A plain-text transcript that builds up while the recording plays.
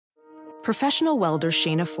Professional welder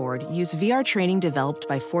Shayna Ford used VR training developed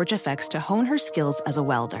by ForgeFX to hone her skills as a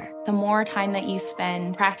welder. The more time that you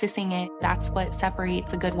spend practicing it, that's what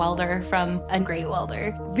separates a good welder from a great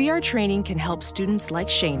welder. VR training can help students like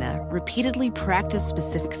Shayna repeatedly practice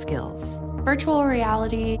specific skills. Virtual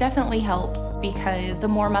reality definitely helps because the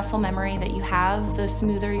more muscle memory that you have, the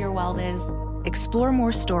smoother your weld is. Explore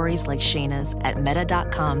more stories like Shayna's at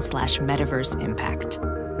meta.com/metaverseimpact.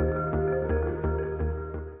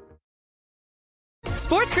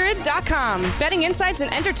 SportsGrid.com. Betting insights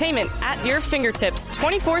and entertainment at your fingertips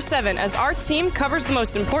 24/7 as our team covers the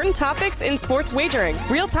most important topics in sports wagering.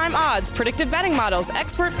 Real-time odds, predictive betting models,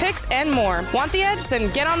 expert picks, and more. Want the edge?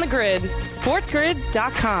 Then get on the grid.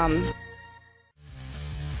 SportsGrid.com.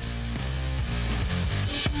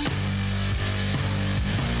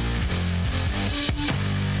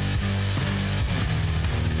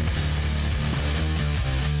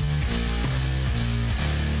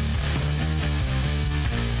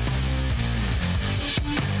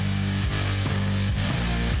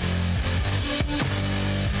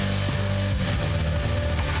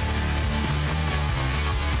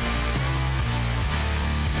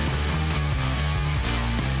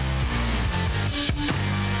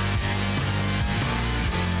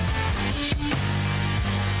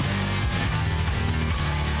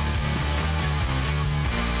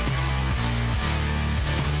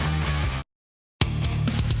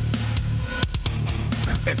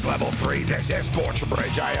 It's level 3. This is Sports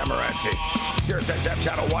Bridge. I am Morency. Sirius XM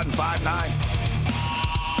channel 159.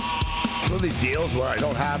 One of these deals where I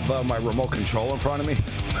don't have my remote control in front of me.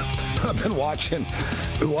 I've been watching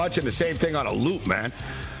the same thing on a loop, man.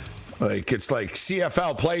 Like, it's like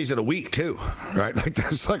CFL plays in a week, too, right? Like,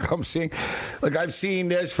 that's like I'm seeing, like, I've seen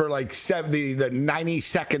this for like the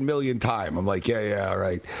 92nd million time. I'm like, yeah, all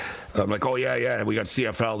right. I'm like, oh, yeah, we got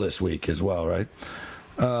CFL this week as well, right?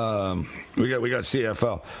 We got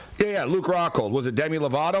CFL. Yeah, Luke Rockhold. Was it Demi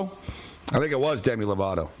Lovato? I think it was Demi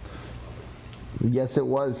Lovato. Yes, it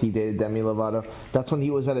was. He dated Demi Lovato. That's when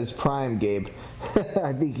he was at his prime, Gabe.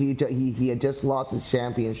 I think he had just lost his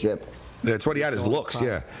championship. That's when he had his looks,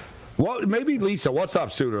 yeah. Well, maybe Lisa. What's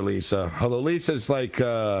up, Sooner Lisa? Although Lisa's like,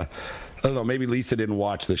 I don't know, maybe Lisa didn't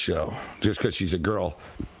watch the show. Just because she's a girl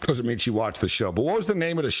doesn't mean she watched the show. But what was the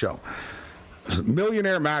name of the show? It was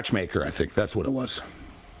Millionaire Matchmaker, I think. That's what it was.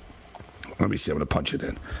 Let me see. I'm going to punch it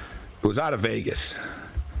in. It was out of Vegas.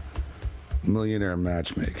 Millionaire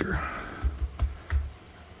Matchmaker.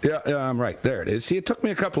 Yeah, I'm right. There it is. See, it took me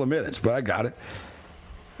a couple of minutes, but I got it.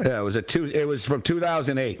 Yeah, it was from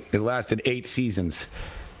 2008. It lasted 8 seasons.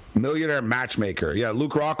 Millionaire Matchmaker. Yeah,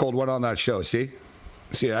 Luke Rockhold went on that show. See,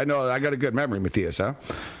 I know I got a good memory, Matthias, huh?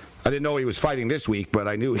 I didn't know he was fighting this week, but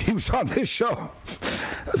I knew he was on this show.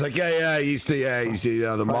 I was like, yeah, he's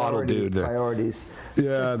the model dude. Priorities.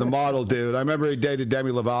 Yeah, the model dude. I remember he dated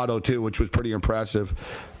Demi Lovato, too, which was pretty impressive.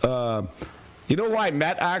 You know who I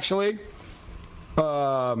met, actually, at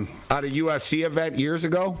a UFC event years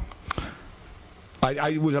ago?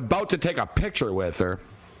 I was about to take a picture with her,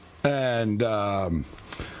 and I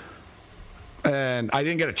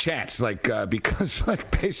didn't get a chance, because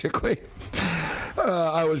basically,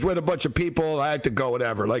 I was with a bunch of people. I had to go,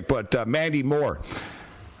 whatever. But Mandy Moore,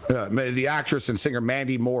 the actress and singer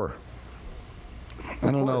Mandy Moore. I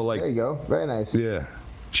don't know, there you go. Very nice. Yeah,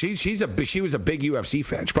 she was a big UFC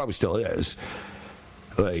fan. She probably still is.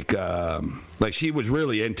 She was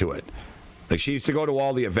really into it. Like, she used to go to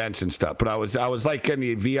all the events and stuff. But I was like in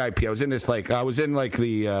the VIP. I was in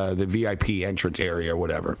the VIP entrance area or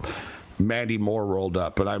whatever. Mandy Moore rolled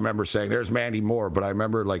up, and I remember saying, "There's Mandy Moore." But I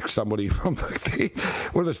remember somebody from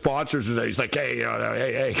one of the sponsors was there. He's like, "Hey."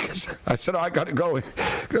 I said, "I gotta go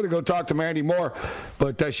talk to Mandy Moore,"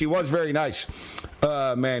 but she was very nice,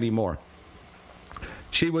 Mandy Moore.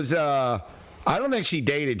 She was. I don't think she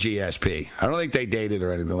dated GSP. I don't think they dated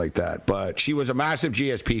or anything like that. But she was a massive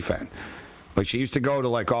GSP fan. Like, she used to go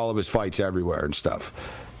to all of his fights everywhere and stuff.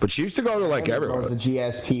 But she used to go to everywhere. I was a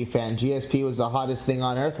GSP fan. GSP was the hottest thing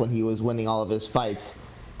on earth when he was winning all of his fights.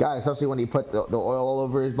 God, especially when he put the oil all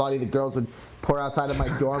over his body. The girls would pour outside of my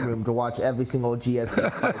dorm room to watch every single GSP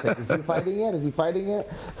fight. Like, is he fighting yet? Is he fighting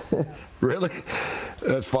yet? Really?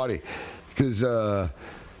 That's funny. Because, I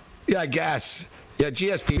guess. Yeah,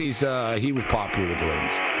 GSP's, he was popular with the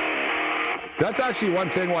ladies. That's actually one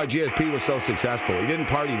thing why GSP was so successful. He didn't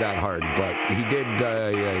party that hard, but he did,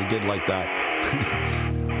 he did like that.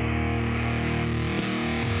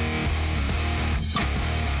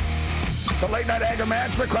 The late night anger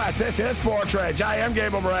management class. This is Sports Rage. I am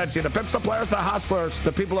Gabriel Morency. The pimps, the players, the hustlers,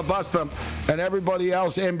 the people that bust them, and everybody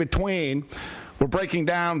else in between. We're breaking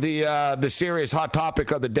down the serious hot topic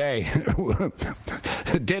of the day.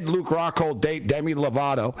 did Luke Rockhold date Demi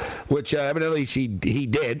Lovato, which evidently he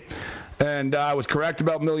did. And I was correct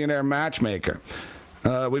about Millionaire Matchmaker.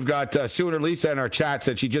 We've got Sooner Lisa in our chat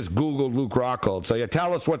said she just Googled Luke Rockhold. So,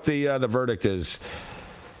 tell us what the verdict is.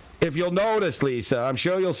 If you'll notice, Lisa, I'm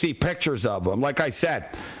sure you'll see pictures of him. Like I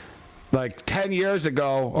said, like 10 years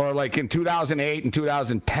ago, or like in 2008 and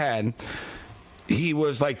 2010, he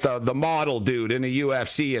was like the model dude in the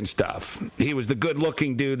UFC and stuff. He was the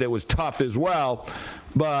good-looking dude that was tough as well,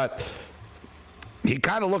 but he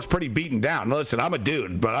kind of looks pretty beaten down. Listen, I'm a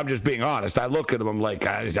dude, but I'm just being honest. I look at him, I'm like,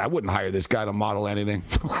 I wouldn't hire this guy to model anything.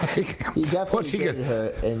 He definitely dated her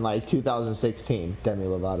in like 2016, Demi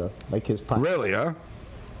Lovato, like his prime. Really, huh?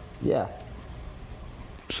 Yeah.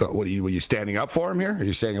 So were you standing up for him here? Are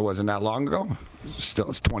you saying it wasn't that long ago? Still,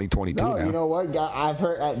 it's 2022 no, now. You know what? I've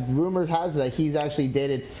heard, rumor has it that he's actually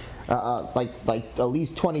dated like at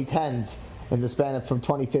least 2010s in the span of from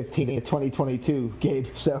 2015 to 2022, Gabe.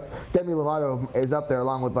 So Demi Lovato is up there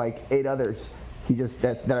along with like 8 others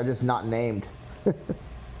that are just not named.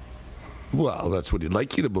 Well, that's what he'd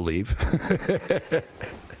like you to believe.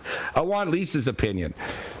 I want Lisa's opinion.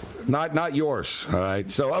 Not yours, all right?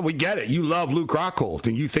 So we get it. You love Luke Rockhold,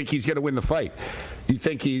 and you think he's going to win the fight. You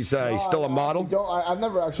think he's still a model? I've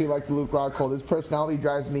never actually liked Luke Rockhold. His personality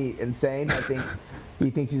drives me insane. I think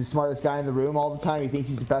he thinks he's the smartest guy in the room all the time. He thinks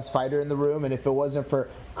he's the best fighter in the room. And if it wasn't for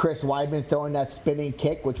Chris Weidman throwing that spinning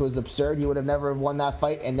kick, which was absurd, he would have never won that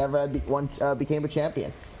fight and never became a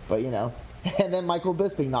champion. But, and then Michael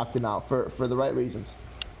Bisping knocked him out for the right reasons.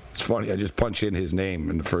 It's funny. I just punch in his name,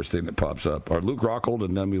 and the first thing that pops up are Luke Rockhold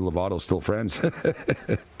and Demi Lovato still friends.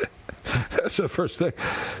 That's the first thing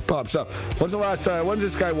pops up. When's the last time? When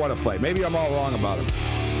does this guy want to fight? Maybe I'm all wrong about him.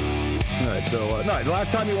 All right. So no, the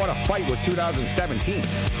last time he won a fight was 2017.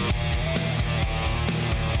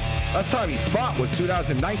 Last time he fought was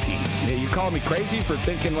 2019. You call me crazy for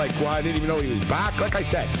thinking like, well, I didn't even know he was back. Like I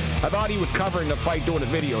said, I thought he was covering the fight doing a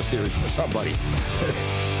video series for somebody.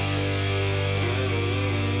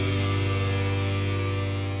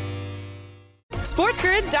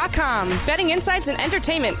 SportsGrid.com. Betting insights and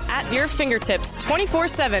entertainment at your fingertips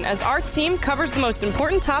 24/7 as our team covers the most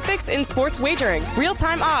important topics in sports wagering.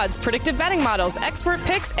 Real-time odds, predictive betting models, expert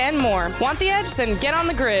picks, and more. Want the edge? Then get on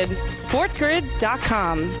the grid.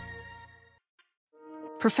 SportsGrid.com.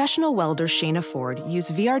 Professional welder Shayna Ford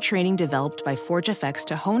used VR training developed by ForgeFX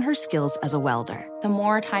to hone her skills as a welder. The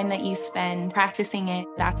more time that you spend practicing it,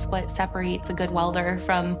 that's what separates a good welder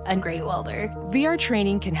from a great welder. VR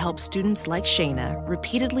training can help students like Shayna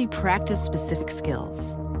repeatedly practice specific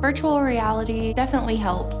skills. Virtual reality definitely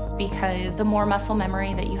helps because the more muscle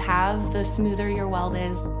memory that you have, the smoother your weld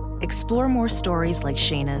is. Explore more stories like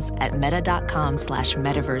Shayna's at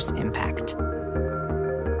meta.com/metaverseimpact.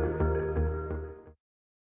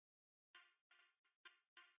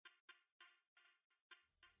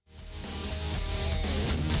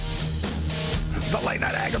 The late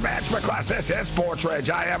night anger management class. This is Sports Rage.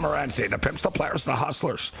 I am Morency. The pimps, the players, the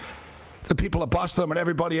hustlers, the people that bust them, and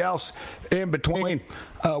everybody else in between.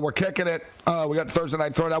 We're kicking it. We got Thursday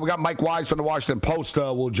Night Throwdown. We got Mike Wise from the Washington Post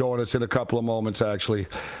will join us in a couple of moments, actually.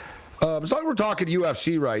 So we're talking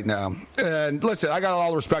UFC right now. And listen, I got all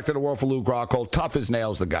the respect in the world for Luke Rockhold. Tough as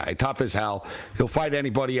nails, the guy. Tough as hell. He'll fight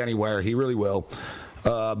anybody, anywhere. He really will.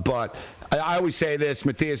 But I always say this.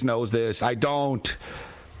 Matthias knows this. I don't...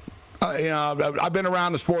 I've been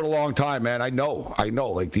around the sport a long time, man. I know,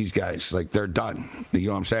 like these guys, like they're done. You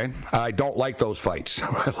know what I'm saying? I don't like those fights.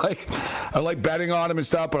 I like betting on them and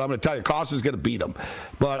stuff, but I'm going to tell you, Costa's going to beat them.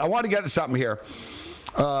 But I want to get to something here.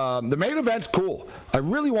 The main event's cool. I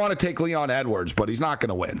really want to take Leon Edwards, but he's not going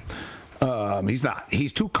to win. He's not.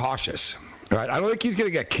 He's too cautious. Right, I don't think he's going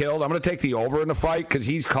to get killed. I'm going to take the over in the fight because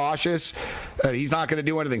he's cautious. He's not going to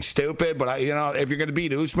do anything stupid. But, if you're going to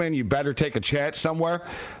beat Usman, you better take a chance somewhere.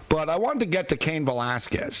 But I wanted to get to Cain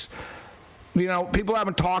Velasquez. People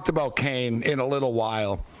haven't talked about Cain in a little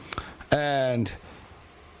while. And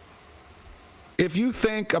if you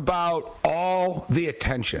think about all the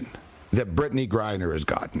attention that Brittany Griner has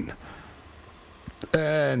gotten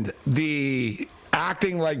and the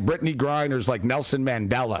acting like Brittany Griner's like Nelson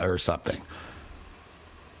Mandela or something,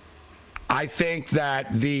 I think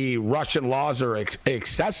that the Russian laws are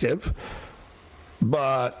excessive,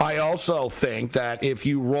 but I also think that if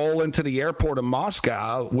you roll into the airport of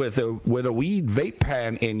Moscow with a weed vape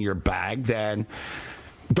pen in your bag, then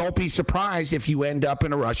don't be surprised if you end up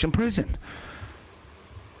in a Russian prison.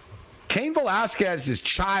 Cain Velasquez's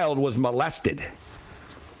child was molested.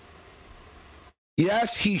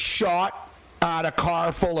 Yes, he shot at a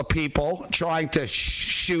car full of people trying to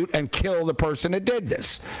shoot and kill the person that did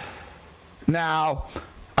this. Now,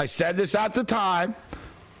 I said this at the time,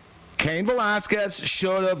 Cain Velasquez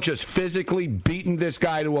should have just physically beaten this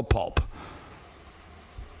guy to a pulp.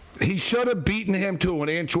 He should have beaten him to an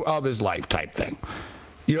inch of his life type thing.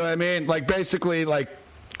 You know what I mean? Like, basically, like,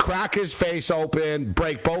 crack his face open,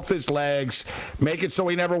 break both his legs, make it so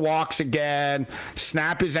he never walks again,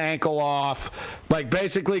 snap his ankle off, like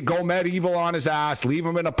basically go medieval on his ass, leave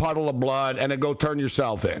him in a puddle of blood, and then go turn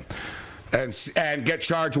yourself in and get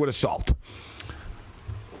charged with assault.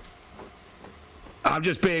 I'm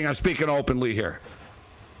speaking openly here.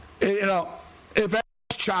 You know, if anyone's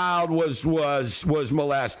child was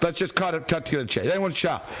molested, let's just cut to the chase. Anyone's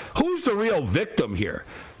child. Who's the real victim here?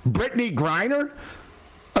 Brittany Griner?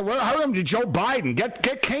 How come did Joe Biden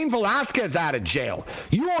get Cain Velasquez out of jail?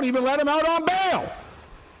 You won't even let him out on bail.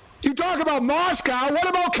 You talk about Moscow. What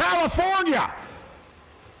about California?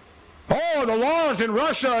 Oh, the laws in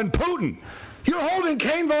Russia and Putin. You're holding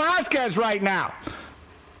Cain Velasquez right now.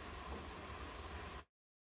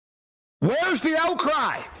 Where's the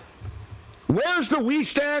outcry? Where's the we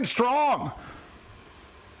stand strong?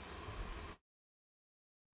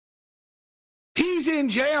 He's in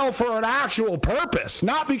jail for an actual purpose,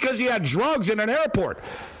 not because he had drugs in an airport.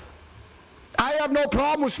 I have no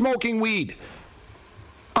problem with smoking weed.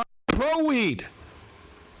 I'm pro-weed.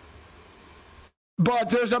 But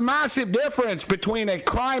there's a massive difference between a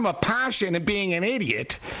crime of passion and being an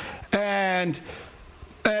idiot and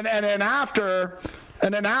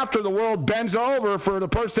then after the world bends over for the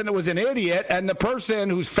person that was an idiot and the person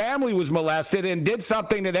whose family was molested and did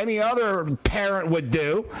something that any other parent would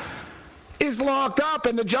do is locked up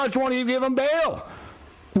and the judge won't even give him bail.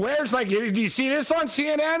 Where's, like, do you see this on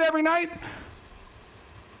CNN every night?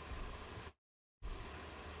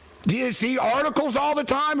 Do you see articles all the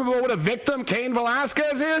time about what a victim Cain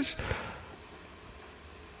Velasquez is?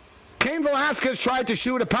 Cain Velasquez tried to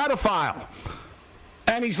shoot a pedophile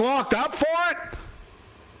and he's locked up for it?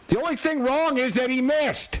 The only thing wrong is that he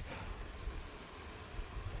missed.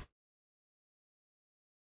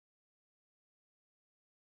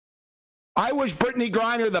 I wish Brittany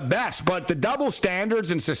Griner the best, but the double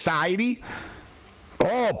standards in society,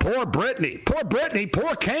 oh, poor Brittany,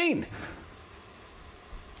 poor Cain.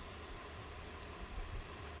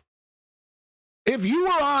 If you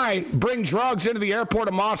or I bring drugs into the airport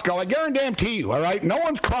of Moscow, I guarantee you, all right, no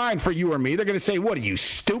one's crying for you or me. They're going to say, what are you,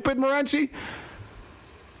 stupid, Morency?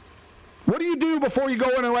 What do you do before you go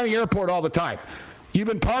into any airport all the time? You've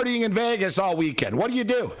been partying in Vegas all weekend. What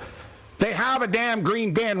do? They have a damn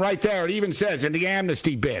green bin right there. It even says in the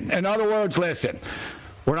amnesty bin. In other words, listen,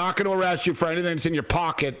 we're not going to arrest you for anything that's in your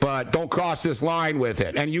pocket, but don't cross this line with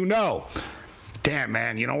it. And you know, damn,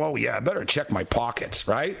 man, you know what? Yeah, I better check my pockets,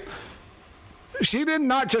 right? She did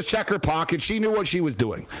not just check her pockets. She knew what she was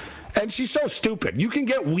doing. And she's so stupid. You can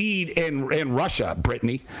get weed in Russia,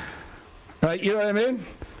 Brittany. Right? You know what I mean?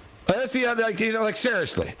 That's the other, like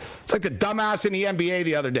seriously. It's like the dumbass in the NBA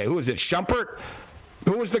the other day. Who was it, Shumpert?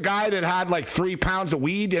 Who was the guy that had like 3 pounds of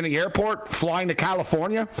weed in the airport flying to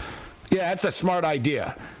California? Yeah, that's a smart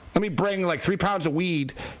idea. Let me bring like 3 pounds of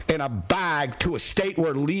weed in a bag to a state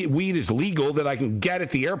where weed is legal that I can get at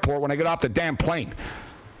the airport when I get off the damn plane.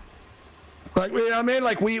 Like, you know what I mean?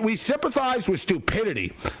 Like, we sympathize with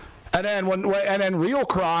stupidity. And then real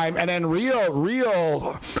crime, and then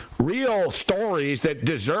real stories that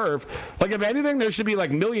deserve, like, if anything, there should be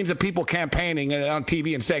like millions of people campaigning on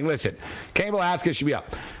TV and saying, listen, Cain Velasquez should be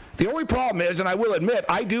up. The only problem is, and I will admit,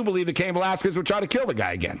 I do believe that Cain Velasquez would try to kill the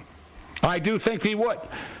guy again. I do think he would.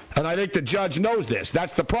 And I think the judge knows this.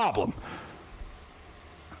 That's the problem.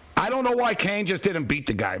 I don't know why Cain just didn't beat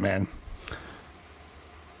the guy, man.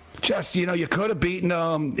 Just, you know, you could have beaten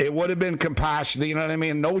him. It would have been compassionate. You know what I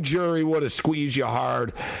mean? No jury would have squeezed you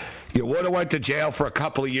hard. You would have went to jail for a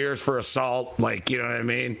couple of years for assault. Like, you know what I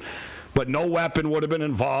mean? But no weapon would have been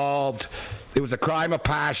involved. It was a crime of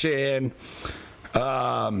passion.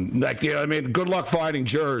 Like, you know what I mean? Good luck finding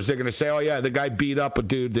jurors. They're going to say, oh, yeah, the guy beat up a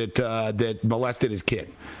dude that molested his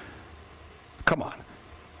kid. Come on.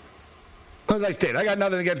 As I stated, I got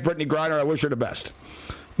nothing against Brittany Griner. I wish her the best.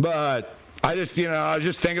 But I just, you know, I was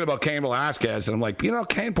just thinking about Cain Velasquez, and I'm like, you know,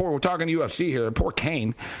 Cain, we're talking UFC here. Poor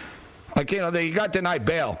Cain. Like, you know, they got denied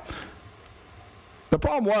bail. The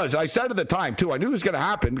problem was, I said at the time, too, I knew it was going to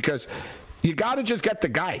happen because you got to just get the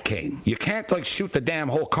guy, Cain. You can't, like, shoot the damn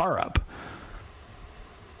whole car up.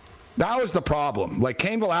 That was the problem. Like,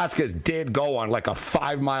 Cain Velasquez did go on, like, a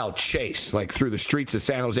 5-mile chase, like, through the streets of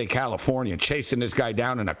San Jose, California, chasing this guy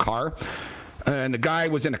down in a car. And the guy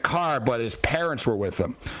was in a car, but his parents were with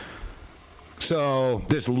him. So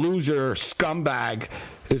this loser scumbag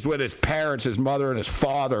is with his parents, his mother and his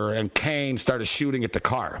father, and Cain started shooting at the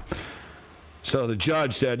car. So the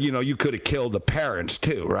judge said, you could have killed the parents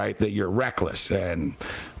too, right? That you're reckless, and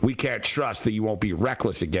we can't trust that you won't be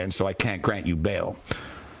reckless again, so I can't grant you bail.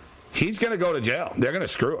 He's going to go to jail. They're going to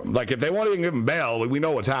screw him. Like, if they won't even give him bail, we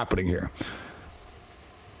know what's happening here.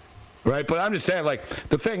 Right? But I'm just saying, like,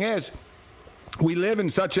 the thing is, we live in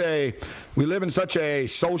such a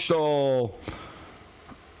social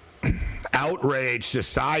outrage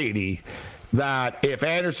society that if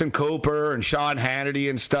Anderson Cooper and Sean Hannity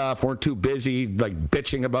and stuff weren't too busy like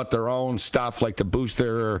bitching about their own stuff, like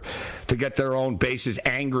to get their own bases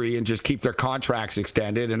angry and just keep their contracts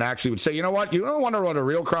extended, and actually would say, you know what, you don't wonder what a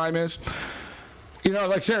real crime is?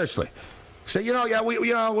 Like, seriously. Say,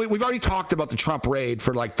 we've already talked about the Trump raid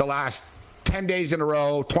for like the last 10 days in a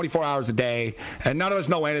row, 24 hours a day, and none of us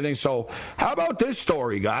know anything. So how about this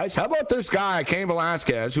story, guys? How about this guy, Cain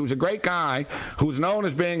Velasquez, who's a great guy, who's known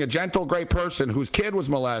as being a gentle, great person, whose kid was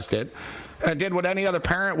molested and did what any other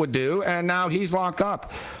parent would do, and now he's locked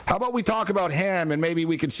up. How about we talk about him, and maybe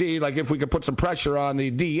we could see, like, if we could put some pressure on the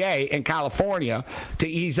DA in California to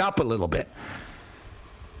ease up a little bit.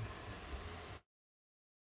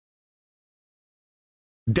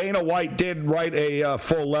 Dana White did write a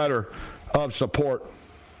full letter of support.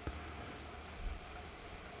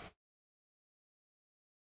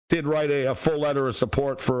 Did write a full letter of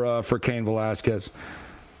support for Cain Velasquez.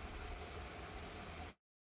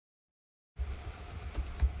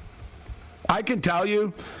 I can tell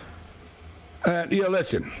you,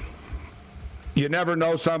 listen, you never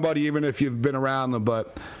know somebody even if you've been around them,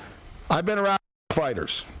 but I've been around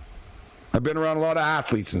fighters. I've been around a lot of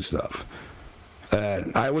athletes and stuff.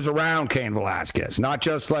 I was around Cain Velasquez, not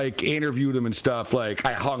just like interviewed him and stuff. Like,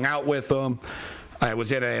 I hung out with him. I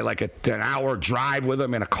was in an hour drive with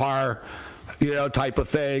him in a car, type of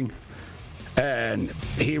thing. And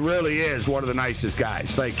he really is one of the nicest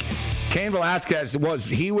guys. Like, Cain Velasquez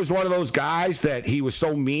was one of those guys that he was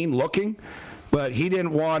so mean looking, but he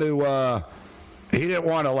didn't want to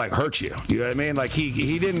like hurt you. You know what I mean? Like,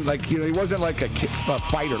 he didn't, like, he wasn't like a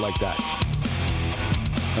fighter like that.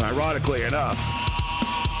 And ironically enough,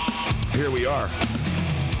 here we are.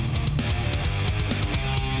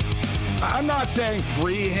 I'm not saying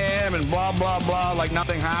free him and blah, blah, blah, like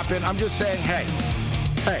nothing happened. I'm just saying, hey,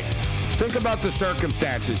 think about the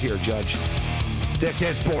circumstances here, Judge. This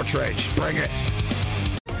is Sports Rage. Bring it.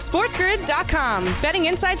 SportsGrid.com. Betting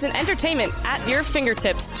insights and entertainment at your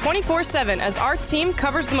fingertips 24/7 as our team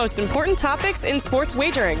covers the most important topics in sports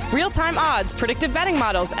wagering. Real-time odds, predictive betting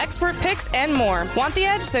models, expert picks, and more. Want the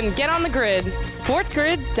edge? Then get on the grid.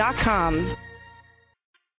 SportsGrid.com.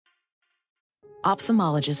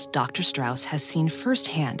 Ophthalmologist Dr. Strauss has seen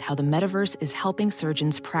firsthand how the metaverse is helping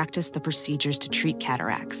surgeons practice the procedures to treat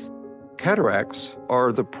cataracts. Cataracts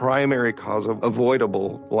are the primary cause of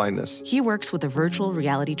avoidable blindness. He works with a virtual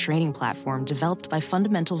reality training platform developed by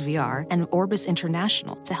Fundamental VR and Orbis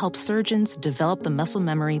International to help surgeons develop the muscle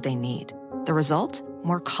memory they need. The result?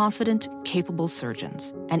 More confident, capable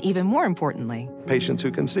surgeons. And even more importantly, patients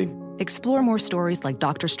who can see. Explore more stories like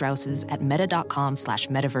Dr. Strauss's at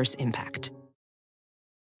meta.com/metaverseimpact.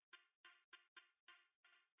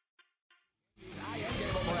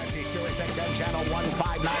 Channel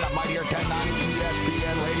 159 on Mightier 1090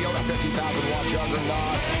 ESPN Radio, the 50,000 watt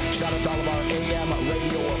juggernaut. Shout out to all of our AM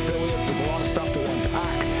radio affiliates. There's a lot of stuff to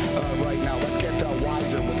unpack right now. Let's get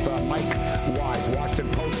wiser with Mike Wise,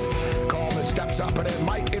 Washington Post columnist, steps up and in.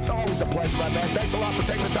 Mike, it's always a pleasure, my man. Thanks a lot for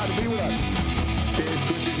taking the time to be with us. It's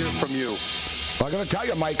good to hear from you. I'm going to tell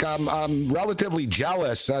you, Mike, I'm relatively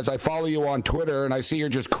jealous as I follow you on Twitter, and I see you're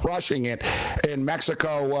just crushing it in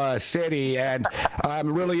Mexico City, and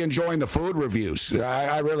I'm really enjoying the food reviews.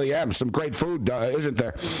 I really am. Some great food, isn't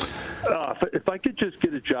there? If I could just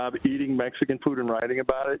get a job eating Mexican food and writing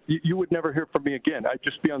about it, you would never hear from me again. I'd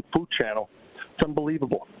just be on Food Channel. It's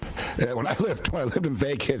unbelievable. When I lived in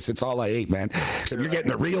Vegas, it's all I ate, man. So you're getting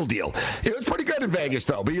the real deal. It was pretty good in Vegas,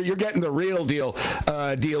 though, but you're getting the real deal,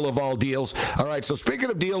 deal of all deals. All right, so speaking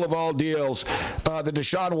of deal of all deals, the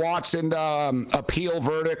Deshaun Watson appeal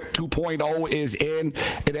verdict 2.0 is in.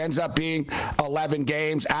 It ends up being 11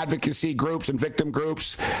 games. Advocacy groups and victim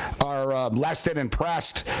groups are less than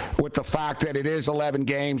impressed with the fact that it is 11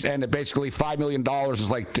 games and that basically $5 million is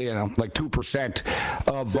like 2%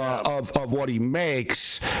 of what he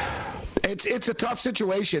makes. It's a tough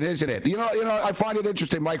situation, isn't it? You know, I find it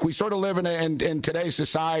interesting, Mike. We sort of live in today's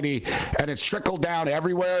society, and it's trickled down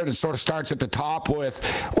everywhere, and it sort of starts at the top with,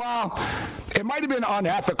 well, it might have been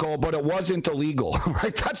unethical, but it wasn't illegal,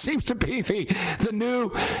 right? That seems to be the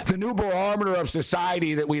new barometer of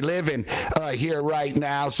society that we live in here right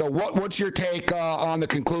now. So what's your take on the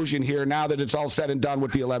conclusion here now that it's all said and done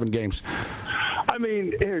with the 11 games? I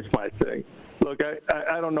mean, here's my thing. look,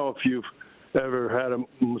 I don't know if you've ever had a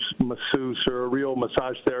masseuse or a real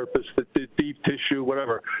massage therapist that did deep tissue,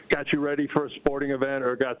 whatever, got you ready for a sporting event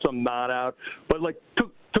or got some knot out, but like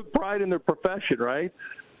took pride in their profession, right?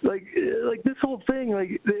 Like this whole thing,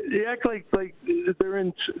 like they act like they're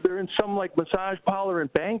in some like massage parlor in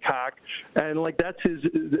Bangkok, and like that's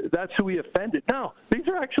who he offended. No, these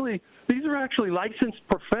are actually licensed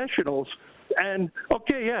professionals, and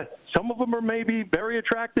okay, yeah, some of them are maybe very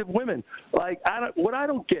attractive women. Like what I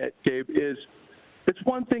don't get, Gabe, is it's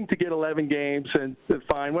one thing to get 11 games and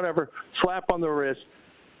fine, whatever, slap on the wrist.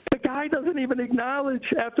 The guy doesn't even acknowledge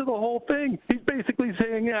after the whole thing. He's basically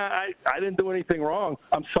saying, yeah, I didn't do anything wrong.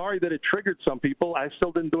 I'm sorry that it triggered some people. I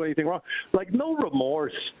still didn't do anything wrong. Like, no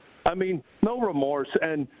remorse. I mean, no remorse.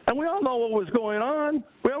 And we all know what was going on.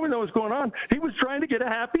 We all know what was going on. He was trying to get a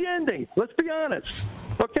happy ending. Let's be honest.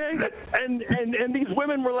 Okay? And these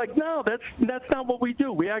women were like, no, that's not what we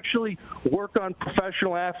do. We actually work on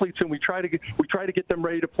professional athletes, and we try to get them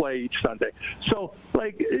ready to play each Sunday. So,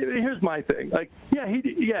 like, here's my thing. Like,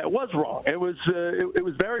 it was wrong. It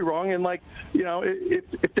was very wrong. And like, you know,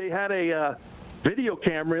 if they had a video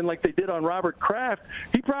camera in like they did on Robert Kraft,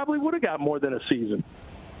 he probably would have got more than a season.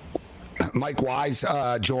 Mike Wise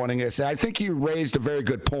joining us. And I think you raised a very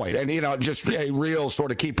good point. And, you know, just a real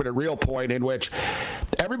sort of keeping it real point in which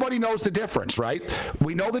everybody knows the difference, right?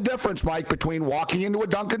 We know the difference, Mike, between walking into a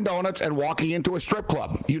Dunkin' Donuts and walking into a strip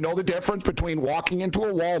club. You know the difference between walking into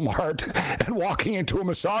a Walmart and walking into a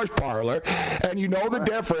massage parlor. And you know the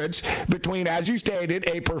difference between, as you stated,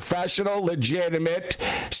 a professional, legitimate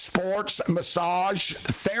sports massage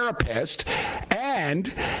therapist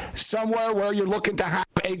and somewhere where you're looking to have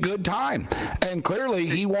a good time. And clearly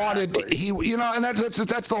and that's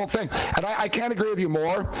the whole thing. And I can't agree with you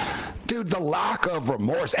more. Dude, the lack of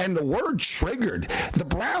remorse and the word triggered. The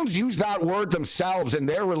Browns used that word themselves in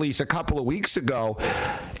their release a couple of weeks ago.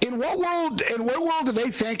 In what world do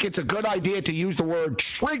they think it's a good idea to use the word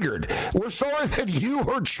triggered? We're sorry that you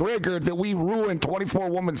were triggered, that we ruined 24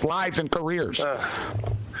 women's lives and careers.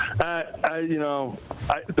 The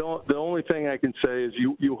only thing I can say is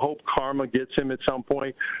you hope karma gets him at some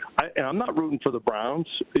point. And I'm not rooting for the Browns.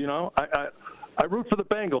 You know, I root for the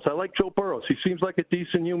Bengals. I like Joe Burrow. He seems like a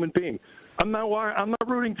decent human being. I'm not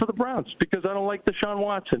rooting for the Browns because I don't like Deshaun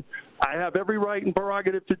Watson. I have every right and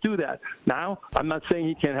prerogative to do that. Now, I'm not saying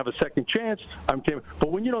he can't have a second chance.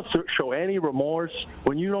 But when you don't show any remorse,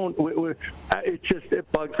 when you don't,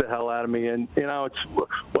 it bugs the hell out of me. And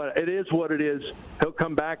it is what it is. He'll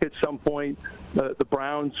come back at some point. The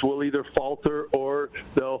Browns will either falter or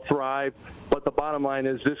they'll thrive. But the bottom line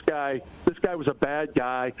is this guy was a bad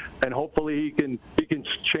guy, and hopefully he can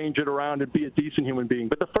change it around and be a decent human being.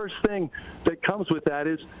 But the first thing that comes with that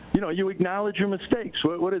is, you acknowledge your mistakes.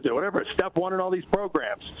 What is it? Whatever. Step one in all these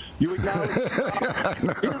programs. You acknowledge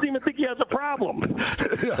he doesn't even think he has a problem.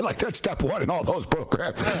 I like that step one in all those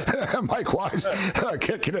programs. Mike Wise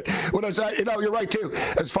kicking it. When I say, you're right, too,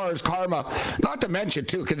 as far as karma. Not to mention,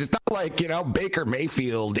 too, because it's not like, Baker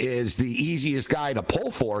Mayfield is the easiest guy to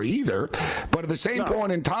pull for either. But at the same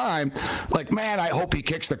point in time, like, man, I hope he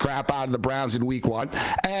kicks the crap out of the Browns in week 1.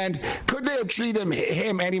 And could they have treated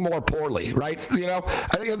him any more poorly, right?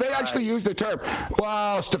 I think if they actually used the term,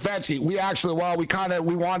 well, Stefanski,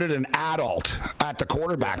 we wanted an adult at the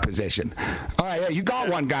quarterback position. All right, yeah, you got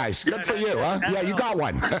one, guys. Good for you, huh? Yeah, you got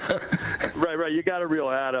one. Right. You got a real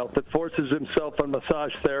adult that forces himself on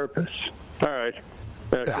massage therapists. All right.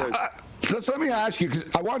 So let me ask you,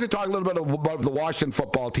 because I wanted to talk a little bit about the Washington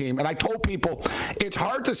football team, and I told people it's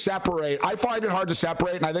hard to separate. I find it hard to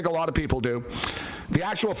separate, and I think a lot of people do, the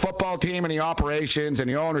actual football team and the operations and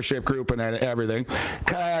the ownership group and everything,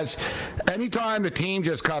 because anytime the team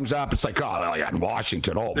just comes up, it's like, oh, yeah, in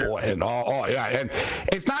Washington, oh, boy, and oh, yeah. And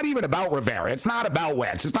it's not even about Rivera. It's not about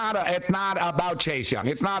Wentz. It's not about Chase Young.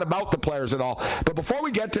 It's not about the players at all. But before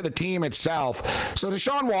we get to the team itself, so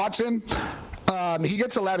Deshaun Watson, he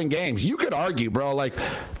gets 11 games. You could argue, bro, like,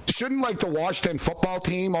 shouldn't like the Washington football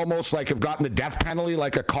team almost like have gotten the death penalty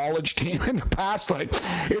like a college team in the past? Like,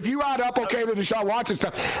 if you add up, okay, the Deshaun Watson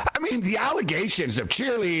stuff, I mean, the allegations of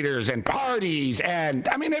cheerleaders and parties, and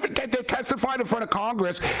I mean, they testified in front of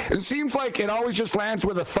Congress. It seems like it always just lands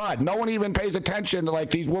with a thud. No one even pays attention to, like,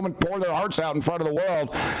 these women pour their hearts out in front of the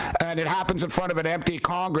world, and it happens in front of an empty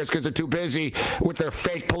Congress because they're too busy with their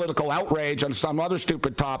fake political outrage on some other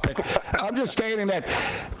stupid topic. I'm just stating that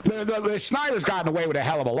the Snyder's gotten away with a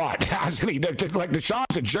hell of a lot, hasn't he? Like,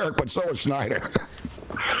 Deshaun's a jerk, but so is Snyder.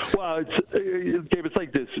 Well, it's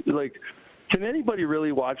like this. Like, can anybody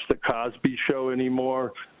really watch the Cosby Show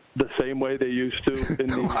anymore? the same way they used to in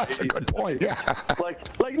the That's a good point. Yeah. Like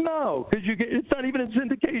no, because it's not even a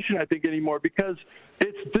syndication, I think, anymore, because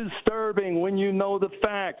it's disturbing when you know the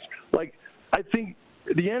facts. Like, I think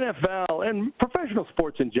the NFL and professional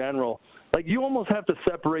sports in general, like, you almost have to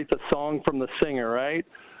separate the song from the singer, right?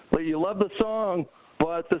 Like, you love the song,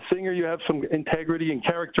 but the singer you have some integrity and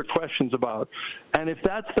character questions about. And if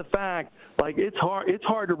that's the fact, like, it's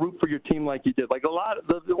hard to root for your team like you did. Like,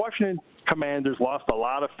 the Washington Commanders lost a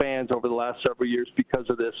lot of fans over the last several years because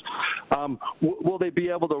of this. Will they be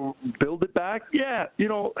able to build it back? Yeah. You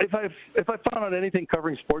know, if I found out anything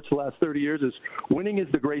covering sports the last 30 years, is winning is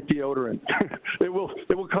the great deodorant. It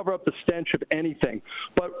will cover up the stench of anything.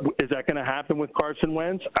 But is that going to happen with Carson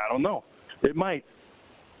Wentz? I don't know. It might.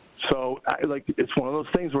 So, it's one of those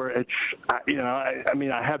things where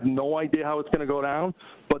I have no idea how it's going to go down,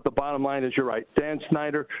 but the bottom line is, you're right. Dan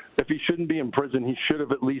Snyder, if he shouldn't be in prison, he should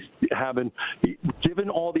have at least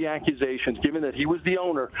given all the accusations, given that he was the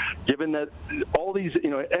owner, given that all these,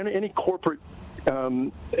 any corporate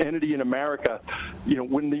entity in America,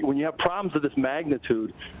 when you have problems of this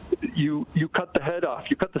magnitude, you cut the head off,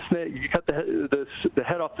 you cut the snake, you cut the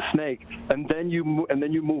head off the snake, and then you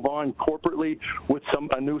move on corporately with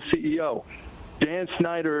a new CEO. Dan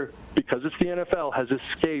Snyder, because it's the NFL, has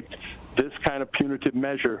escaped this kind of punitive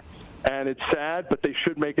measure. And it's sad, but they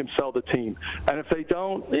should make him sell the team. And if they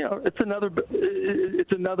don't, it's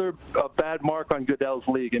another bad mark on Goodell's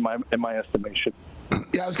league in my estimation.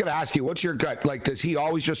 Yeah, I was going to ask you, what's your gut? Like, does he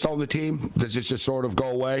always just own the team? Does it just sort of go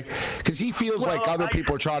away? Because he feels like other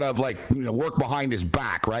people are trying to, work behind his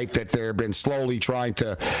back, right? That they've been slowly trying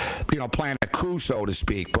to, plan a coup, so to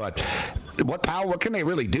speak. But what can they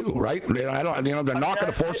really do, right? They're not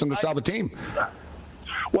going to force him to sell the team.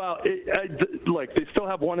 Well, they still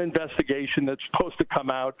have one investigation that's supposed to come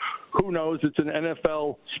out. Who knows? It's an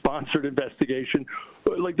NFL-sponsored investigation.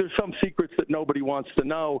 Like, there's some secrets that nobody wants to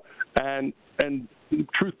know. And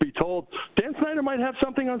truth be told, Dan Snyder might have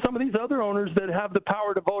something on some of these other owners that have the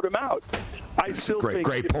power to vote him out. I still think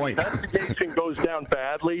if the investigation goes down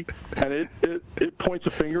badly and it points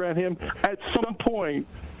a finger at him, at some point,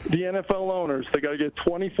 the NFL owners, they got to get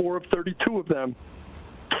 24 of 32 of them.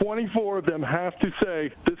 24 of them have to say,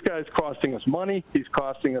 this guy's costing us money, he's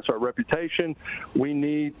costing us our reputation, we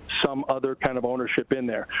need some other kind of ownership in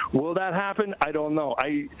there. Will that happen? I don't know.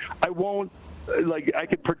 I won't, I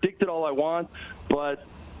could predict it all I want, but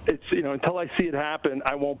it's, until I see it happen,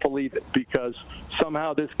 I won't believe it, because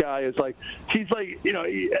somehow this guy is he's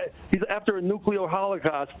after a nuclear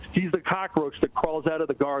holocaust, he's the cockroach that crawls out of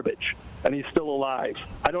the garbage, and he's still alive.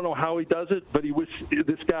 I don't know how he does it, but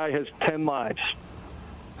this guy has 10 lives.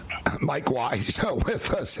 Mike Wise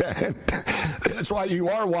with us, and that's why you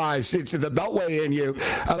are wise. It's the Beltway in you.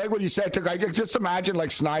 I like what you said. I just imagine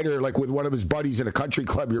Snyder, with one of his buddies in a country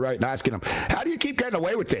club, you're right, and asking him, how do you keep getting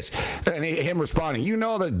away with this? And him responding,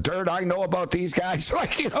 the dirt I know about these guys.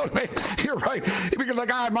 You're right. Because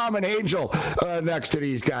I'm an angel next to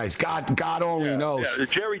these guys. God only knows. Yeah.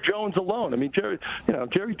 Jerry Jones alone. I mean, Jerry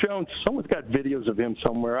Jones, someone's got videos of him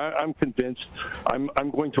somewhere. I'm convinced.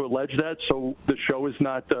 I'm going to allege that, so the show is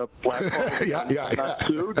not blackballed, not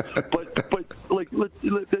sued. But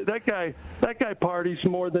that guy parties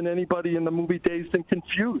more than anybody in the movie Dazed and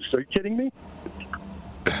Confused. Are you kidding me?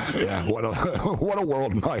 Yeah, what a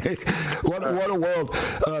world, Mike. What a world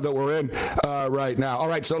that we're in right now. All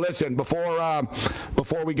right, so listen, before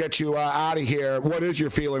we get you out of here, what is your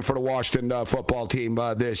feeling for the Washington football team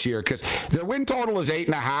this year? Because their win total is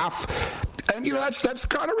 8.5. And, that's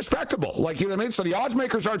kind of respectable. So the odds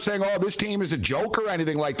makers aren't saying, oh, this team is a joke or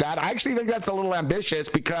anything like that. I actually think that's a little ambitious,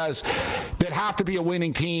 because they'd have to be a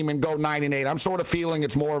winning team and go 9-8. I'm sort of feeling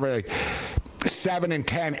it's more of a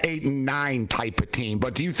 7-10, 8-9 type of team.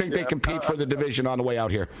 But do you think they compete for the division on the way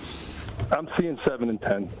out here? I'm seeing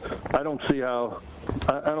 7-10. I don't see how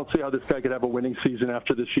this guy could have a winning season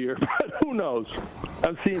after this year, but who knows?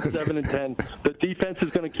 I'm seeing 7-10. The defense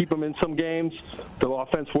is going to keep them in some games. The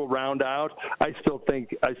offense will round out. I still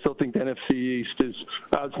think the NFC East is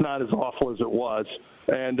it's not as awful as it was,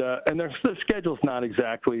 and their schedule's not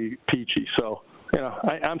exactly peachy. So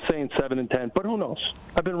I'm saying 7-10, but who knows?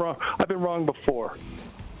 I've been wrong before.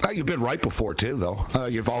 You've been right before, too, though.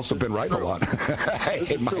 You've also been right a lot.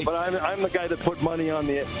 Hey, Mike. But I'm the guy that put money on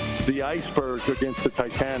the iceberg against the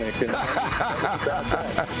Titanic. And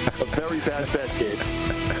a very bad bet, Gabe.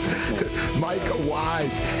 Mike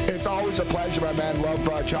Wise, it's always a pleasure, my man.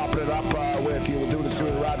 Love chopping it up with you. We'll do it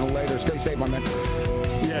sooner rather than later. Stay safe, my man.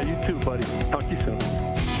 Yeah, you too, buddy. Talk to you soon.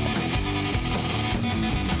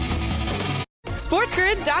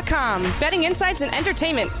 SportsGrid.com. Betting insights and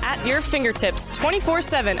entertainment at your fingertips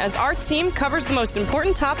 24/7 as our team covers the most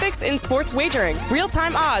important topics in sports wagering.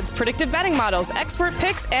 Real-time odds, predictive betting models, expert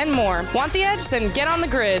picks, and more. Want the edge? Then get on the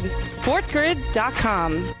grid.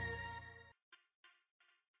 SportsGrid.com.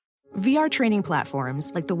 VR training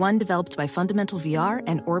platforms, like the one developed by Fundamental VR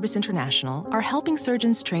and Orbis International, are helping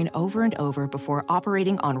surgeons train over and over before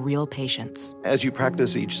operating on real patients. As you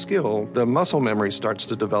practice each skill, the muscle memory starts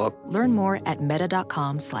to develop. Learn more at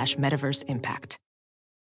meta.com/metaverse impact.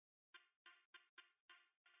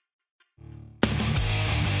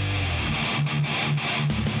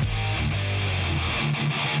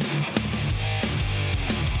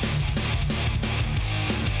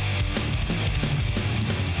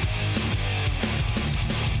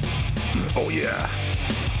 Oh, yeah.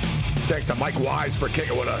 Thanks to Mike Wise for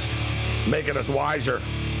kicking with us, making us wiser.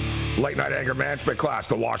 Late night anger management class,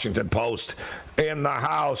 the Washington Post in the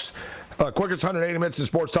house. Quickest 180 minutes in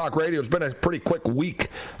sports talk radio. It's been a pretty quick week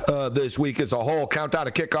this week as a whole. Countdown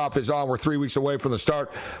to kickoff is on. We're 3 weeks away from the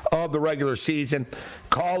start of the regular season.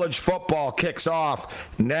 College football kicks off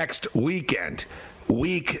next weekend.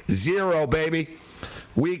 Week 0, baby.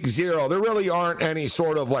 Week 0. There really aren't any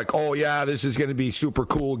sort of like, oh, yeah, this is going to be super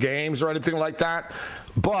cool games or anything like that.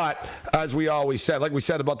 But as we always said, like we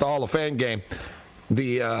said about the Hall of Fame game,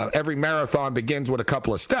 every marathon begins with a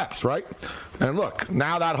couple of steps, right? And look,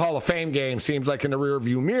 now that Hall of Fame game seems like in the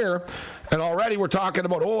rearview mirror. And already we're talking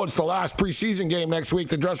about, oh, it's the last preseason game next week,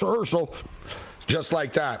 the dress rehearsal, just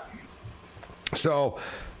like that. So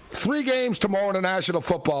 3 games tomorrow in the National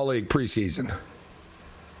Football League preseason.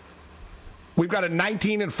 We've got a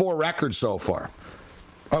 19-4 record so far.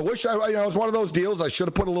 I wish it was one of those deals. I should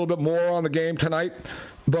have put a little bit more on the game tonight,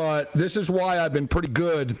 but this is why I've been pretty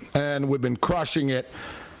good and we've been crushing it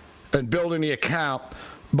and building the account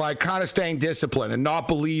by kind of staying disciplined and not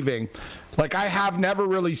believing. Like, I have never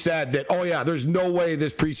really said that, oh, yeah, there's no way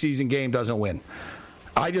this preseason game doesn't win.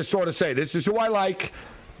 I just sort of say, this is who I like,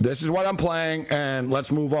 this is what I'm playing, and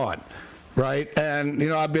let's move on. Right? And,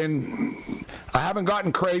 I haven't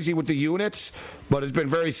gotten crazy with the units, but it's been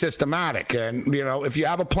very systematic. And, if you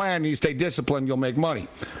have a plan and you stay disciplined, you'll make money.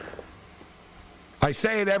 I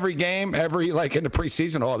say it every game, in the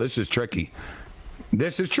preseason, oh, this is tricky.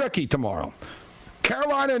 This is tricky tomorrow.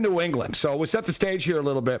 Carolina and New England. So we set the stage here a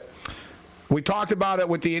little bit. We talked about it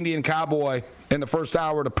with the Indian Cowboy in the first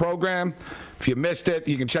hour of the program. If you missed it,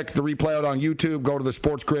 you can check the replay out on YouTube. Go to the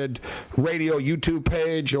Sports Grid Radio YouTube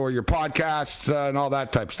page or your podcasts and all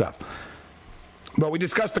that type of stuff. But we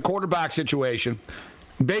discussed the quarterback situation.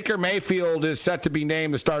 Baker Mayfield is set to be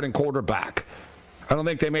named the starting quarterback. I don't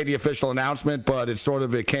think they made the official announcement, but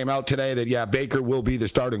it came out today that, yeah, Baker will be the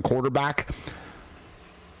starting quarterback.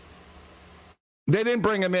 They didn't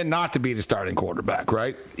bring him in not to be the starting quarterback,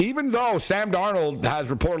 right? Even though Sam Darnold has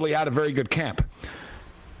reportedly had a very good camp.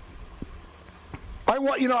 I'm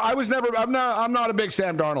not a big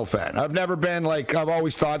Sam Darnold fan. I've never been I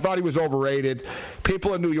thought he was overrated.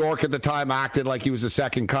 People in New York at the time acted like he was the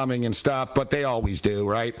second coming and stuff, but they always do,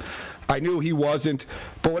 right? I knew he wasn't.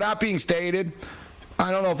 But with that being stated,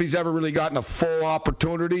 I don't know if he's ever really gotten a full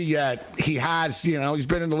opportunity yet. He has, he's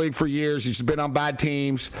been in the league for years. He's been on bad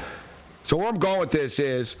teams. So where I'm going with this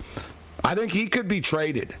is, I think he could be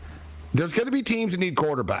traded. There's going to be teams that need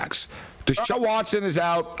quarterbacks. Deshaun Watson is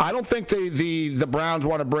out. I don't think the Browns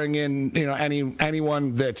want to bring in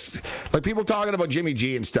anyone that's like people talking about Jimmy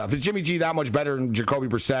G and stuff. Is Jimmy G that much better than Jacoby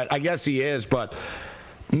Brissett? I guess he is, but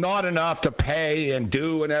not enough to pay and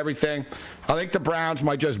do and everything. I think the Browns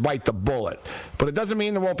might just bite the bullet. But it doesn't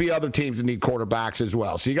mean there won't be other teams that need quarterbacks as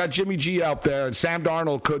well. So you got Jimmy G out there, and Sam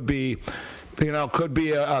Darnold could be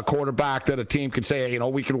a quarterback that a team could say,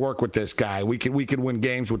 we can work with this guy. We could win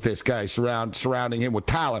games with this guy, surrounding him with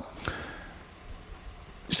talent.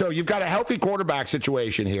 So you've got a healthy quarterback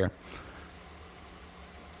situation here.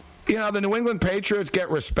 The New England Patriots get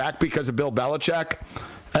respect because of Bill Belichick.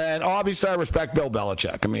 And obviously I respect Bill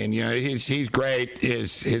Belichick. I mean, he's great.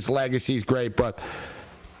 His legacy's great. But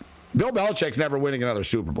Bill Belichick's never winning another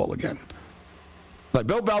Super Bowl again. Like,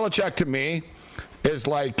 Bill Belichick to me is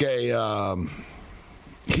like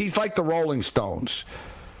he's like the Rolling Stones.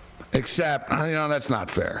 Except, that's not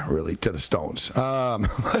fair, really, to the Stones. In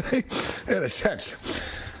a sense.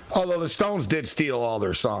 Although the Stones did steal all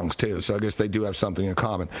their songs, too, so I guess they do have something in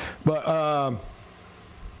common. But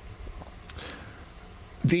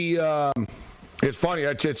it's funny.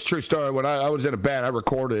 It's a true story. When I was in a band, I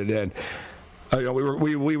recorded, and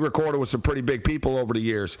we recorded with some pretty big people over the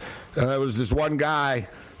years. And there was this one guy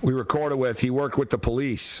we recorded with. He worked with the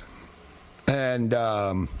police. And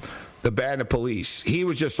the band of Police. He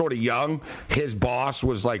was just sort of young. His boss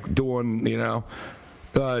was like doing the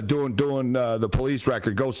Police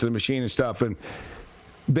record, Ghost of the Machine and stuff. And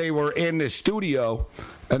they were in the studio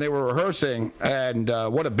and they were rehearsing. And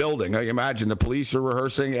what a building. I imagine the Police are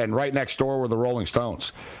rehearsing, and right next door were the Rolling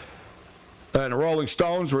Stones. And the Rolling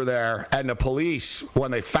Stones were there, and the Police,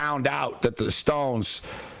 when they found out that the Stones,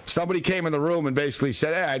 somebody came in the room and basically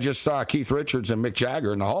said, hey, I just saw Keith Richards and Mick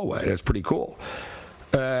Jagger in the hallway. That's pretty cool.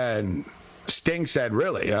 And Sting said,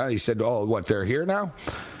 really? Huh? He said, oh, what, they're here now?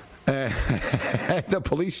 And the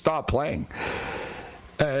Police stopped playing.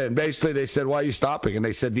 And basically they said, why are you stopping? And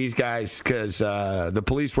they said, these guys, because the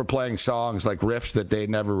Police were playing songs like riffs that they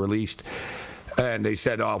never released. And they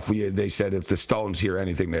said, if the Stones hear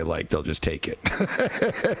anything they like, they'll just take it.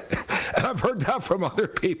 And I've heard that from other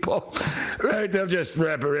people. Right? They'll just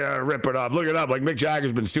rip it off. Look it up. Like Mick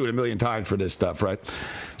Jagger's been sued 1 million times for this stuff, right?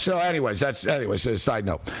 So anyways, a side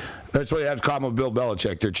note. That's what you have to common with Bill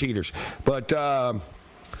Belichick. They're cheaters. But, to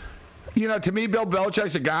me, Bill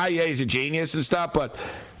Belichick's a guy. Yeah, he's a genius and stuff. But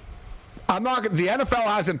the NFL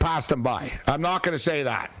hasn't passed him by. I'm not going to say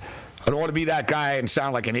that. I don't want to be that guy and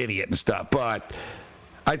sound like an idiot and stuff, but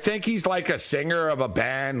I think he's like a singer of a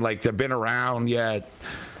band, like they've been around yet.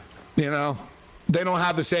 They don't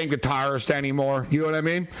have the same guitarist anymore. You know what I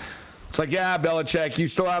mean? It's like, yeah, Belichick, you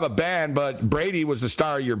still have a band, but Brady was the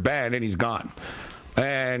star of your band, and he's gone.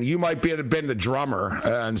 And you might have been the drummer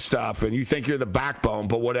and stuff, and you think you're the backbone,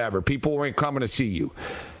 but whatever. People ain't coming to see you.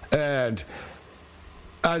 And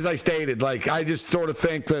as I stated, like, I just sort of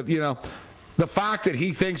think that, the fact that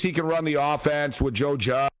he thinks he can run the offense with Joe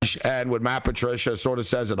Judge and with Matt Patricia sort of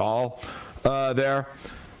says it all there.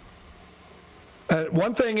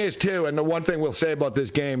 One thing is, too, and the one thing we'll say about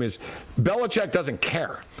this game is Belichick doesn't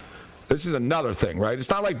care. This is another thing, right?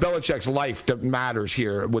 It's not like Belichick's life that matters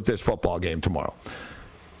here with this football game tomorrow.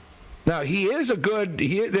 Now,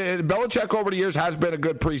 Belichick over the years has been a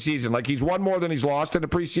good preseason. Like, he's won more than he's lost in the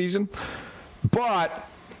preseason. But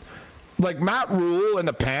like Matt Rule and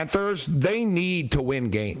the Panthers, they need to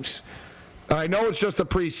win games. I know it's just the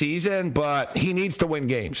preseason, but he needs to win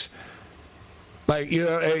games. Like,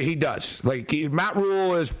 he does. Like, Matt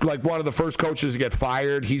Rule is like one of the first coaches to get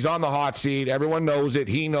fired. He's on the hot seat. Everyone knows it.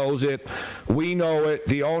 He knows it. We know it.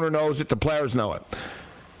 The owner knows it. The players know it.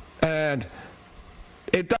 And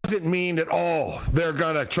it doesn't mean that, they're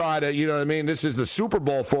going to try to, this is the Super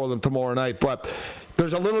Bowl for them tomorrow night. But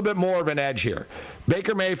there's a little bit more of an edge here.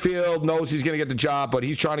 Baker Mayfield knows he's going to get the job, but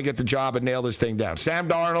he's trying to get the job and nail this thing down. Sam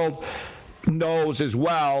Darnold knows as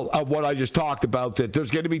well of what I just talked about, that there's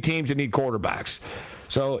going to be teams that need quarterbacks.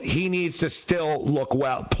 So he needs to still look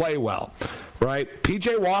well, play well, right?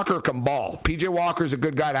 P.J. Walker can ball. P.J. Walker's a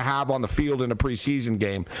good guy to have on the field in a preseason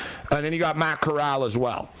game. And then you got Matt Corral as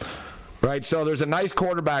well, right? So there's a nice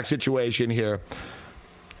quarterback situation here.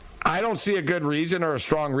 I don't see a good reason or a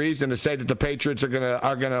strong reason to say that the Patriots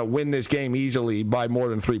are gonna win this game easily by more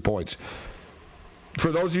than 3 points.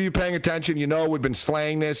 For those of you paying attention, we've been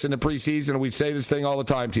slaying this in the preseason, and we say this thing all the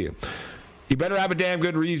time to you. You better have a damn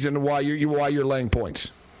good reason why you're laying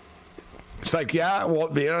points. It's like, you're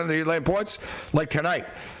laying points. Like tonight,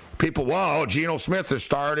 people, Geno Smith is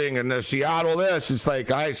starting, and the Seattle this. It's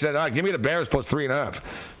like I said, give me the Bears plus 3.5.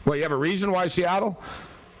 Well, you have a reason why Seattle?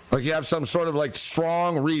 Like, you have some sort of, like,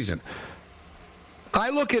 strong reason. I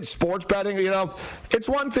look at sports betting, it's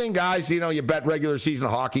one thing, guys, you bet regular season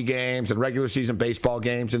hockey games and regular season baseball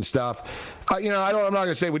games and stuff. I'm not going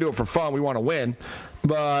to say we do it for fun. We want to win.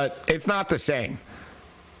 But it's not the same.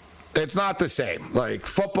 It's not the same. Like,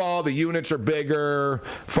 football, the units are bigger.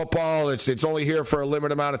 Football, it's only here for a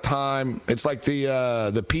limited amount of time. It's like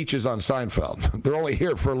the peaches on Seinfeld. They're only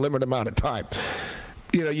here for a limited amount of time.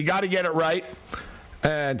 You got to get it right.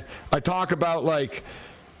 And I talk about, like,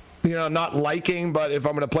 not liking, but if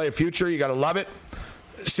I'm going to play a future, you got to love it.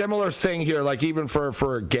 Similar thing here, like even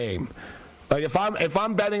for a game. Like if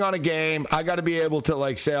I'm betting on a game, I got to be able to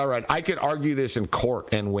like say, all right, I could argue this in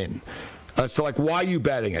court and win. As to like, why are you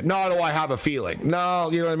betting it? No, do I have a feeling? No,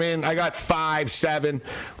 you know what I mean? I got 5, 7.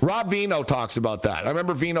 Rob Vino talks about that. I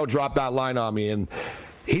remember Vino dropped that line on me, and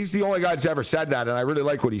he's the only guy that's ever said that, and I really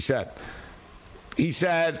like what he said. He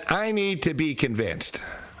said, I need to be convinced,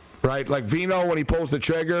 right? Like Vino, when he pulls the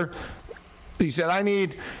trigger, he said, I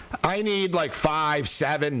need like 5,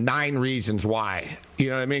 7, 9 reasons why. You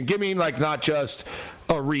know what I mean? Give me like not just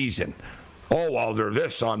a reason. Oh, well, they're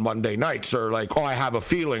this on Monday nights, or like, I have a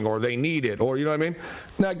feeling, or they need it, or you know what I mean?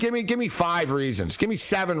 Now, give me 5 reasons. Give me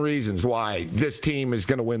 7 reasons why this team is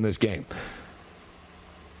going to win this game.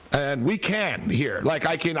 And we can here. Like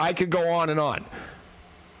I could go on and on.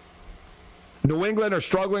 New England are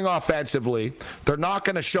struggling offensively. They're not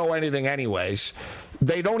going to show anything anyways.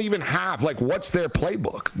 They don't even have, what's their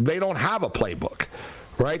playbook? They don't have a playbook,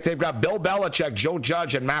 right? They've got Bill Belichick, Joe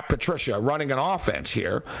Judge, and Matt Patricia running an offense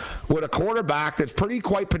here with a quarterback that's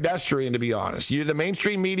quite pedestrian, to be honest. The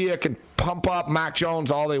mainstream media can pump up Mac Jones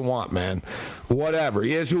all they want, man. Whatever.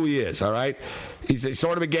 He is who he is, all right? He's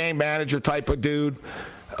sort of a game manager type of dude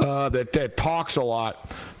that talks a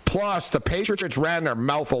lot. Plus, the Patriots ran their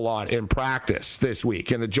mouth a lot in practice this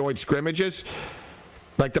week in the joint scrimmages.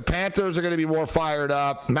 The Panthers are going to be more fired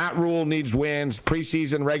up. Matt Rule needs wins,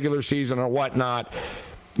 preseason, regular season, or whatnot.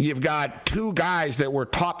 You've got two guys that were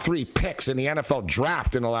top 3 picks in the NFL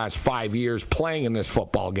draft in the last 5 years playing in this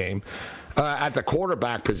football game at the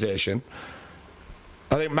quarterback position.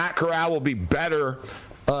 I think Matt Corral will be better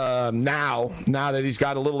now that he's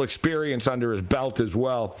got a little experience under his belt as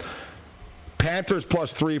well. Panthers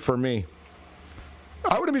 +3 for me.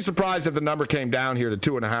 I wouldn't be surprised if the number came down here to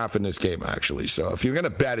 2.5 in this game, actually. So if you're going to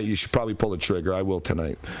bet it, you should probably pull the trigger. I will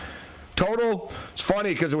tonight. Total, it's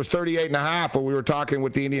funny because it was 38.5 when we were talking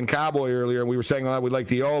with the Indian Cowboy earlier, and we were saying we'd like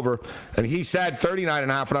the over. And he said 39.5,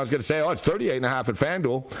 and I was going to say, it's 38.5 at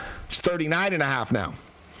FanDuel. It's 39.5 now.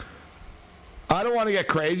 I don't want to get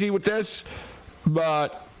crazy with this,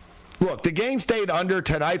 but look, the game stayed under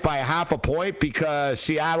tonight by 0.5 point because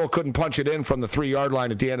Seattle couldn't punch it in from the 3-yard line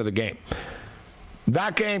at the end of the game.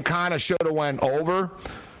 That game kind of should have went over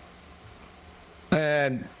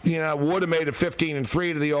and, would have made it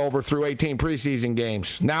 15-3 to the over through 18 preseason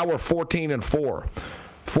games. Now we're 14-4.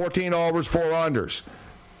 14 overs, 4 unders.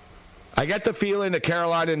 I get the feeling that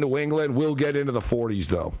Carolina and New England will get into the 40s,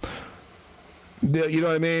 though. You know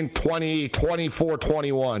what I mean? 20,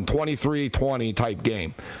 24-21, 23-20 type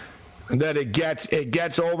game. That it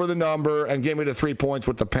gets over the number and give me the 3 points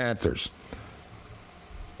with the Panthers.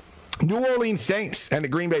 New Orleans Saints and the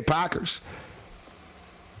Green Bay Packers.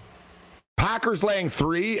 Packers laying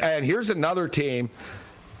 3, and here's another team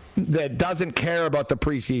that doesn't care about the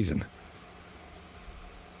preseason.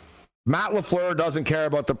 Matt LaFleur doesn't care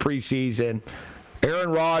about the preseason. Aaron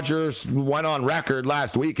Rodgers went on record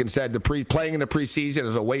last week and said playing in the preseason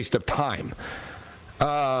is a waste of time.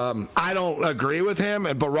 I don't agree with him,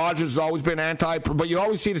 but Rodgers has always been but you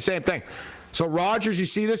always see the same thing. So Rodgers, you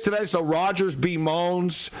see this today? So Rodgers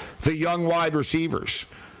bemoans the young wide receivers.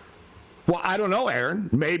 Well, I don't know, Aaron.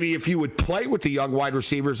 Maybe if you would play with the young wide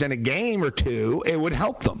receivers in a game or two, it would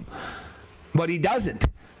help them. But he doesn't.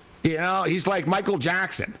 He's like Michael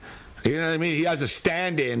Jackson. You know what I mean? He has a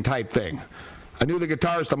stand-in type thing. I knew the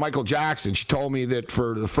guitarist of Michael Jackson. She told me that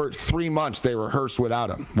for the first 3 months they rehearsed without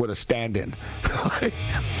him, with a stand-in.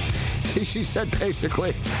 She said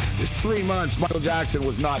basically, it's 3 months Michael Jackson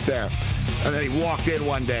was not there. And then he walked in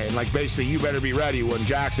one day and basically, you better be ready when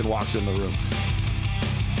Jackson walks in the room.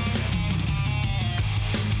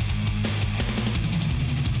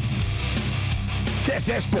 This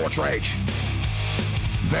is Sports Rage.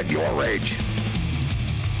 Vent your rage.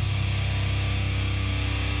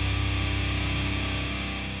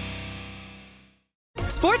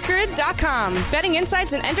 SportsGrid.com. Betting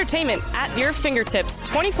insights and entertainment at your fingertips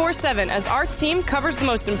 24/7 as our team covers the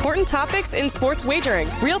most important topics in sports wagering.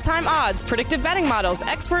 Real-time odds, predictive betting models,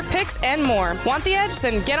 expert picks, and more. Want the edge?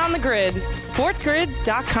 Then get on the grid.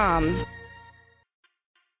 SportsGrid.com.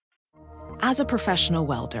 As a professional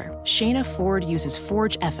welder, Shayna Ford uses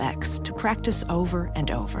Forge FX to practice over and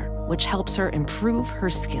over, which helps her improve her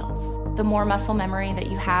skills. The more muscle memory that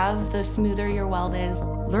you have, the smoother your weld is.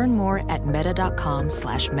 Learn more at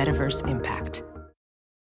meta.com/metaverse impact.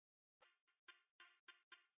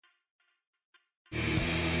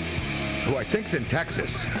 Who I think's in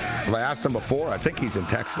Texas. Have I asked him before? I think he's in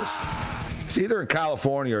Texas. It's either in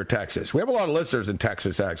California or Texas. We have a lot of listeners in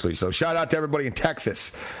Texas, actually, so shout out to everybody in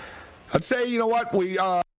Texas. I'd say, you know what,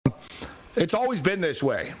 it's always been this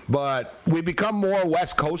way, but we become more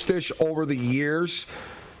West Coast-ish over the years.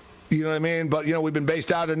 You know what I mean? But, we've been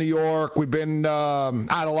based out of New York. We've been out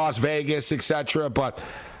of Las Vegas, etc. But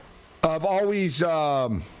I've always,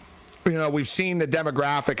 we've seen the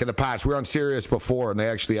demographic in the past. We were on Sirius before, and they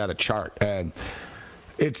actually had a chart. And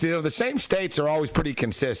it's, the same states are always pretty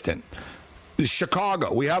consistent.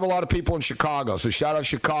 Chicago. We have a lot of people in Chicago, so shout out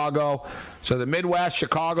Chicago. So the Midwest,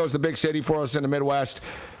 Chicago is the big city for us in the Midwest.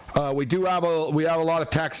 We have a lot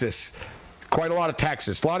of Texas, quite a lot of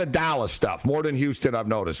Texas, a lot of Dallas stuff, more than Houston. I've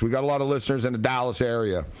noticed we got a lot of listeners in the Dallas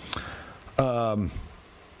area, a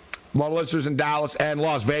lot of listeners in Dallas and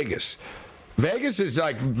Las Vegas. Vegas is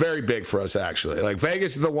very big for us actually.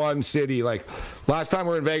 Vegas is the one city. Last time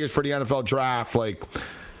we were in Vegas for the NFL draft,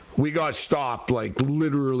 we got stopped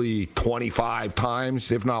literally 25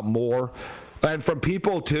 times, if not more. And from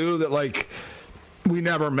people, too, that, like, we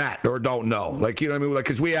never met or don't know. Like, you know what I mean? Like,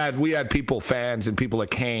 because we had people, fans and people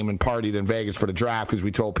that came and partied in Vegas for the draft because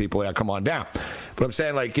we told people, yeah, come on down. But I'm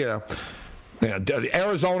saying, like,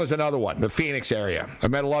 Arizona's another one, the Phoenix area. I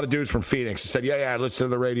met a lot of dudes from Phoenix. They said, yeah, I listen to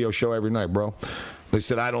the radio show every night, bro. They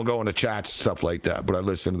said, I don't go into chats and stuff like that, but I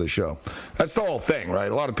listen to the show. That's the whole thing,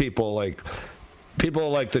 right? A lot of people like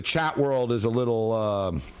the chat world is a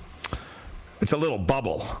little, it's a little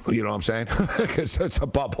bubble. You know what I'm saying? It's a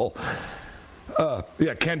bubble.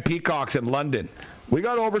 Ken Peacock's in London. We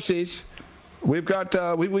got overseas. We've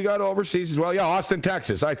got we got overseas as well. Yeah, Austin,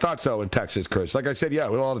 Texas. I thought so in Texas, Chris. Like I said, yeah,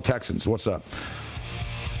 we got a lot of Texans. What's up?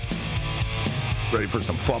 Ready for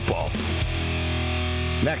some football.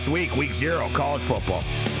 Next week, week 0, college football.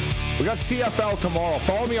 We got CFL tomorrow.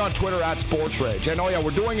 Follow me on Twitter at SportsRage. And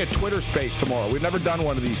we're doing a Twitter space tomorrow. We've never done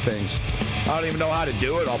one of these things. I don't even know how to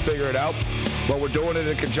do it. I'll figure it out. But we're doing it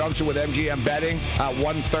in conjunction with MGM Betting at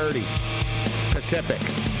 1:30 Pacific,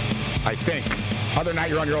 I think. Other than that,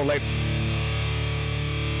 you're on your own late.